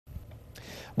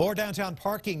More downtown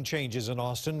parking changes in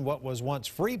Austin. What was once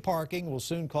free parking will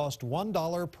soon cost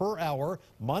 $1 per hour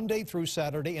Monday through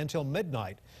Saturday until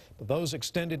midnight. But those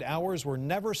extended hours were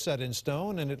never set in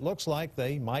stone, and it looks like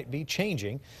they might be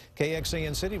changing.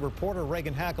 KXAN City reporter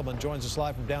Reagan Hackelman joins us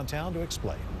live from downtown to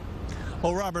explain.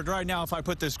 Well, Robert, right now, if I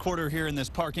put this quarter here in this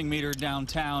parking meter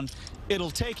downtown, it'll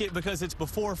take it because it's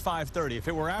before 5:30. If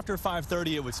it were after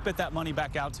 5:30, it would spit that money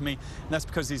back out to me, and that's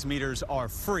because these meters are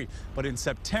free. But in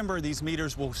September, these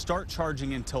meters will start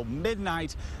charging until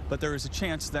midnight, but there is a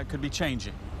chance that could be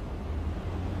changing.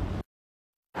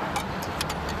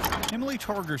 Emily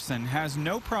Torgerson has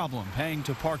no problem paying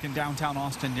to park in downtown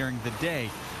Austin during the day,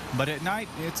 but at night,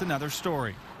 it's another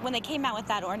story. When they came out with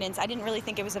that ordinance, I didn't really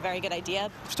think it was a very good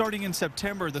idea. Starting in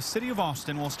September, the city of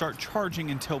Austin will start charging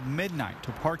until midnight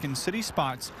to park in city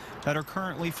spots that are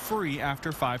currently free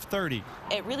after 5:30.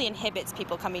 It really inhibits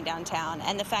people coming downtown,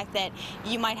 and the fact that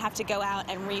you might have to go out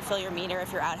and refill your meter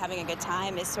if you're out having a good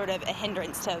time is sort of a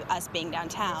hindrance to us being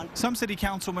downtown. Some city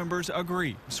council members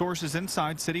agree. Sources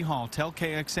inside City Hall tell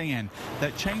KXAN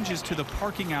that changes to the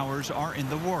parking hours are in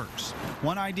the works.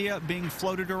 One idea being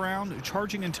floated around,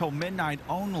 charging until midnight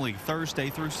only Thursday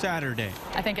through Saturday.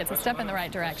 I think it's a step in the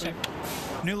right direction.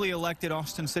 Newly elected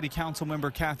Austin City Council member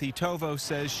Kathy Tovo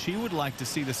says she would like to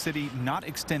see the city not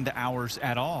extend the hours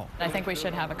at all. I think we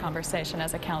should have a conversation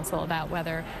as a council about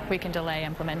whether we can delay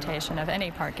implementation of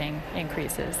any parking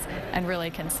increases and really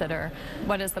consider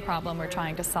what is the problem we're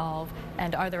trying to solve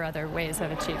and are there other ways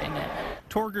of achieving it.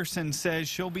 Torgerson says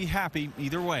she'll be happy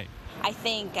either way. I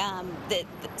think that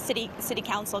the city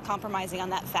council compromising on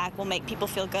that fact will make people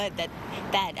feel good that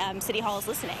City Hall is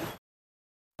listening.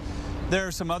 There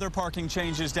are some other parking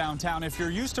changes downtown. If you're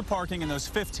used to parking in those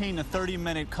 15 to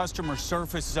 30-minute customer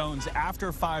service zones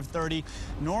after 5:30,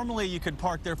 normally you could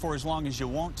park there for as long as you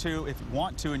want to, if you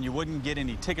want to, and you wouldn't get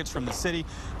any tickets from the city.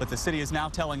 But the city is now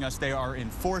telling us they are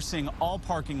enforcing all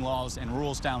parking laws and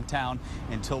rules downtown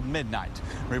until midnight.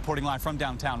 Reporting live from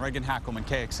downtown, Reagan Hackelman,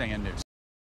 KXAN News.